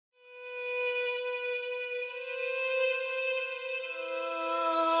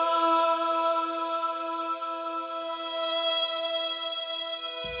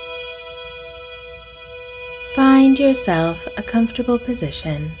find yourself a comfortable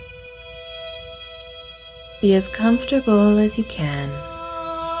position. Be as comfortable as you can.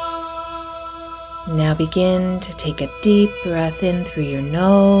 Now begin to take a deep breath in through your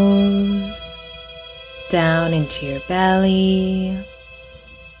nose, down into your belly,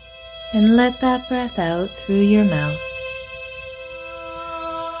 and let that breath out through your mouth.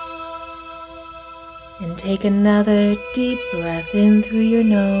 And take another deep breath in through your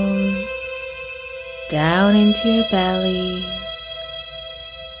nose, down into your belly,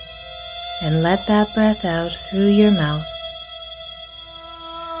 and let that breath out through your mouth.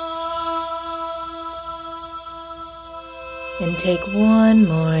 And take one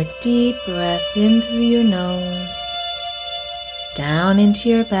more deep breath in through your nose, down into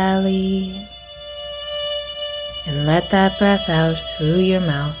your belly, and let that breath out through your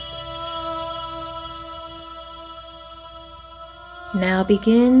mouth. Now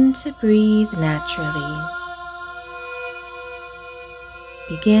begin to breathe naturally.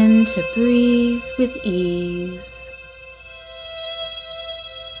 Begin to breathe with ease.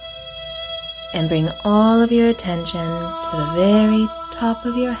 And bring all of your attention to the very top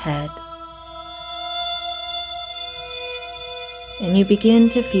of your head. And you begin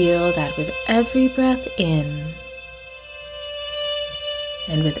to feel that with every breath in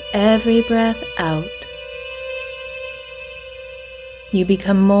and with every breath out, you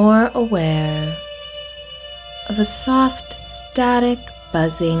become more aware of a soft, static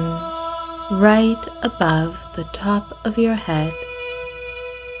buzzing right above the top of your head.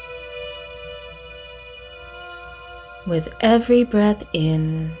 With every breath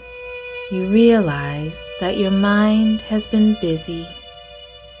in, you realize that your mind has been busy.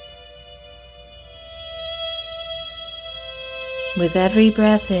 With every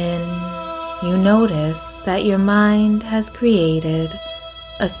breath in, you notice that your mind has created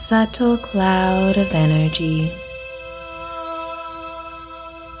a subtle cloud of energy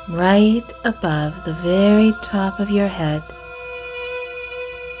right above the very top of your head.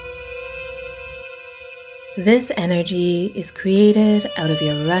 This energy is created out of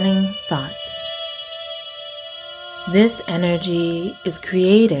your running thoughts. This energy is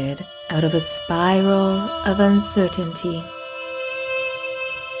created out of a spiral of uncertainty.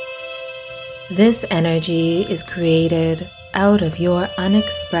 This energy is created out of your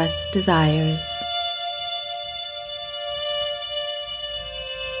unexpressed desires.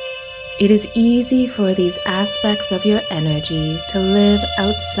 It is easy for these aspects of your energy to live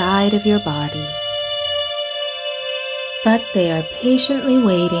outside of your body, but they are patiently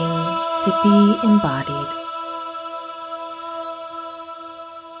waiting to be embodied.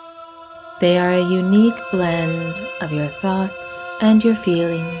 They are a unique blend of your thoughts and your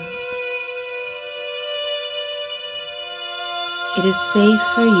feelings. It is safe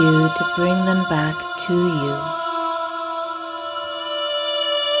for you to bring them back to you.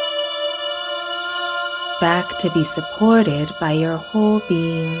 Back to be supported by your whole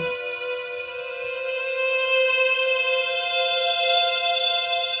being.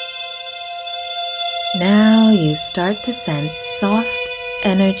 Now you start to sense soft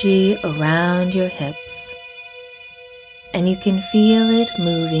energy around your hips, and you can feel it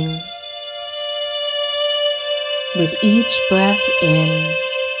moving. With each breath in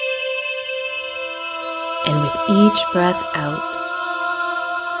and with each breath out,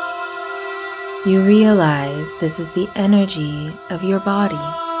 you realize this is the energy of your body.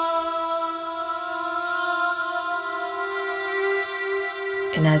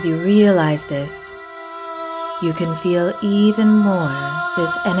 And as you realize this, you can feel even more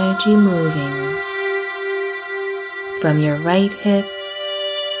this energy moving from your right hip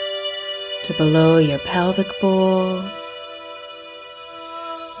to below your pelvic bowl,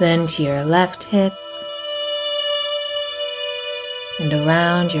 then to your left hip, and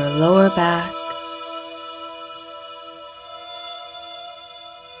around your lower back,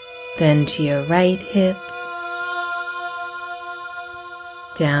 then to your right hip,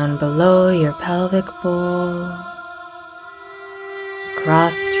 down below your pelvic bowl,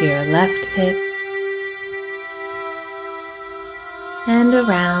 across to your left hip, and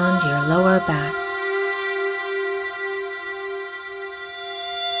around your lower back.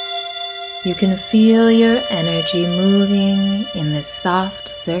 You can feel your energy moving in this soft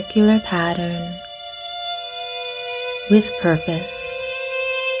circular pattern with purpose.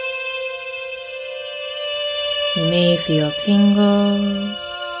 You may feel tingles.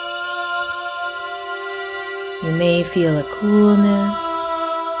 You may feel a coolness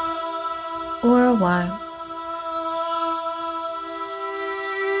or a warmth.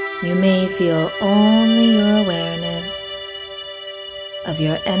 You may feel only your awareness of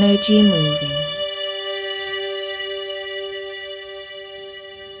your energy moving.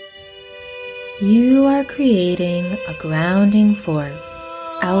 You are creating a grounding force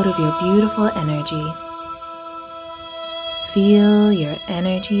out of your beautiful energy. Feel your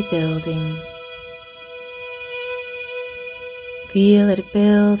energy building. Feel it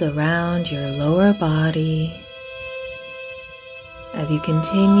build around your lower body as you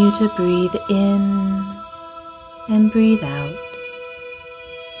continue to breathe in and breathe out.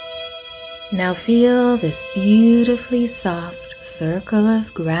 Now feel this beautifully soft circle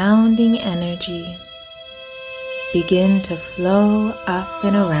of grounding energy begin to flow up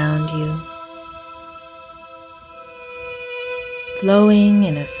and around you, flowing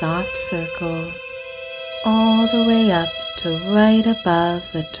in a soft circle all the way up to right above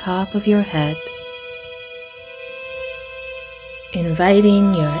the top of your head,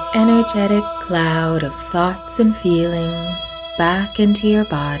 inviting your energetic cloud of thoughts and feelings back into your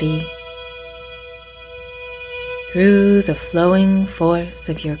body through the flowing force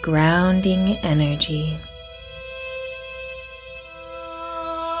of your grounding energy.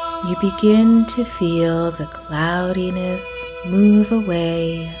 You begin to feel the cloudiness move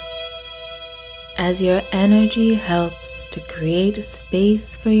away as your energy helps to create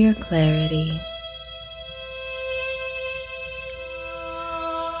space for your clarity.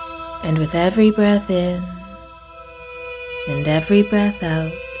 And with every breath in and every breath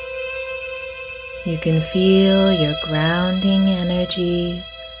out, you can feel your grounding energy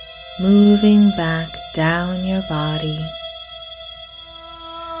moving back down your body.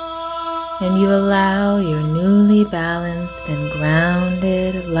 And you allow your newly balanced and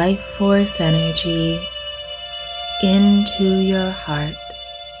grounded life force energy into your heart.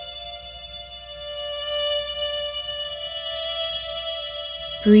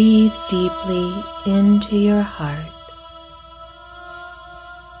 Breathe deeply into your heart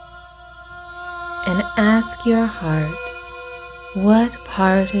and ask your heart, what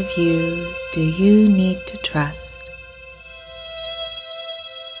part of you do you need to trust?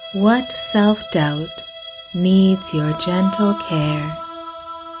 What self-doubt needs your gentle care?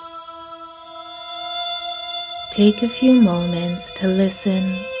 Take a few moments to listen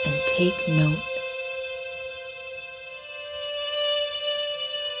and take note.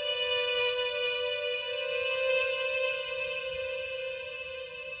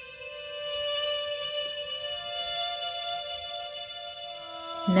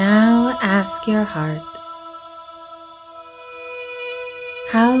 Now ask your heart,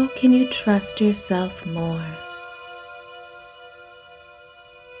 how can you trust yourself more?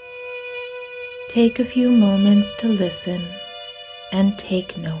 Take a few moments to listen and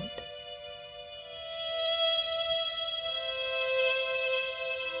take note.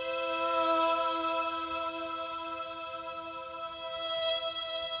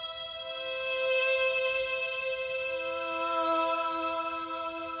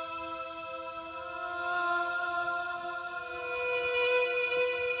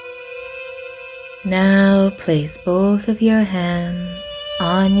 Now place both of your hands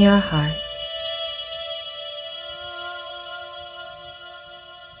on your heart.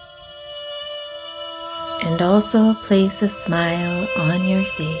 And also place a smile on your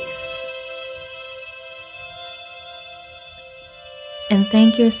face. And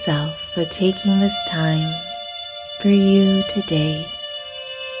thank yourself for taking this time for you today.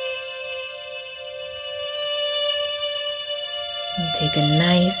 And take a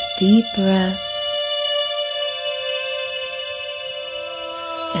nice deep breath.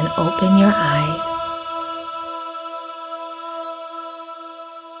 And open your eyes.